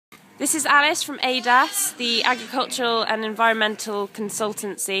This is Alice from ADAS, the Agricultural and Environmental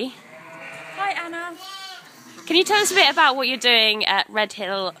Consultancy. Hi Anna. Can you tell us a bit about what you're doing at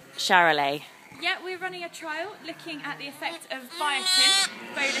Redhill Charolais? Yeah, we're running a trial looking at the effect of biotin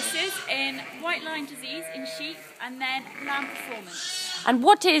boluses in white line disease in sheep and then lamb performance. And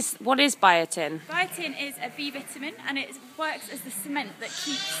what is biotin? Biotin is a B vitamin and it works as the cement that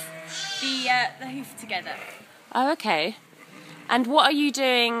keeps the hoof together. Oh, okay. And what are you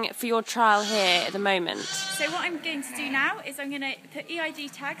doing for your trial here at the moment? So what I'm going to do now is I'm going to put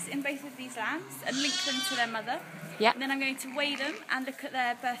EID tags in both of these lambs and link them to their mother. Yeah. And then I'm going to weigh them and look at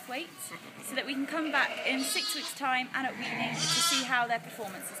their birth weight so that we can come back in 6 weeks' time and at weaning to see how their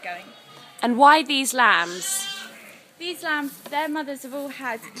performance is going. And why these lambs? These lambs, their mothers have all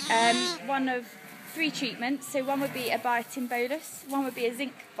had one of 3 treatments. So one would be a biotin bolus, one would be a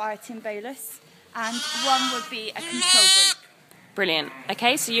zinc biotin bolus, and one would be a control group. Brilliant.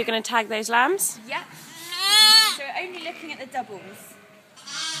 Okay, so you're going to tag those lambs? Yeah. So we're only looking at the doubles.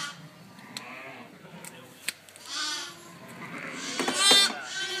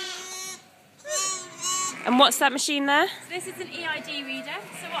 And what's that machine there? So this is an EID reader.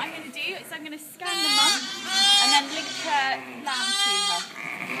 So what I'm going to do is I'm going to scan the mum and then link her lamb to her.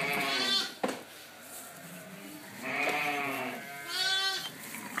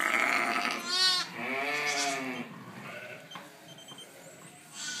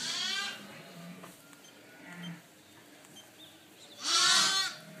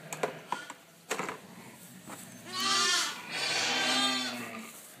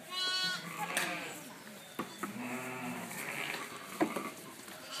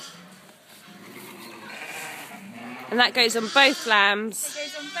 And that goes on both lambs? It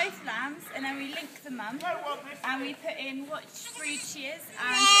goes on both lambs and then we link the mum and we put in what breed she is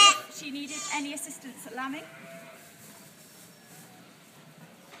and if she needed any assistance at lambing.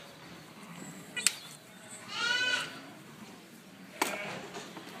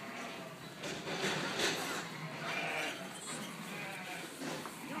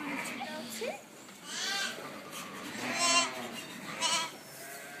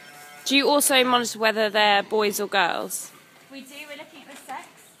 Do you also monitor whether they're boys or girls? We do, we're looking at the sex,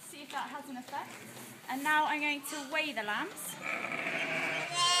 see if that has an effect. And now I'm going to weigh the lambs.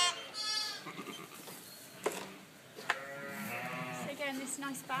 So they go in this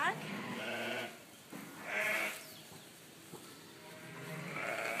nice bag.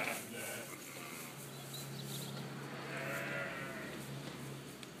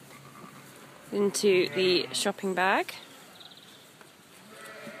 Into the shopping bag.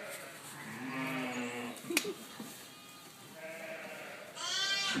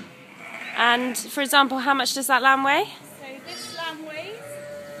 And, for example, how much does that lamb weigh? So this lamb weighs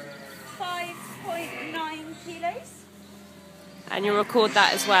 5.9 kilos. And you'll record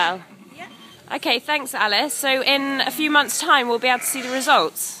that as well? Yeah. Okay, thanks Alice. So in a few months' time we'll be able to see the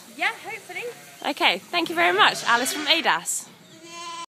results? Yeah, hopefully. Okay, thank you very much. Alice from ADAS.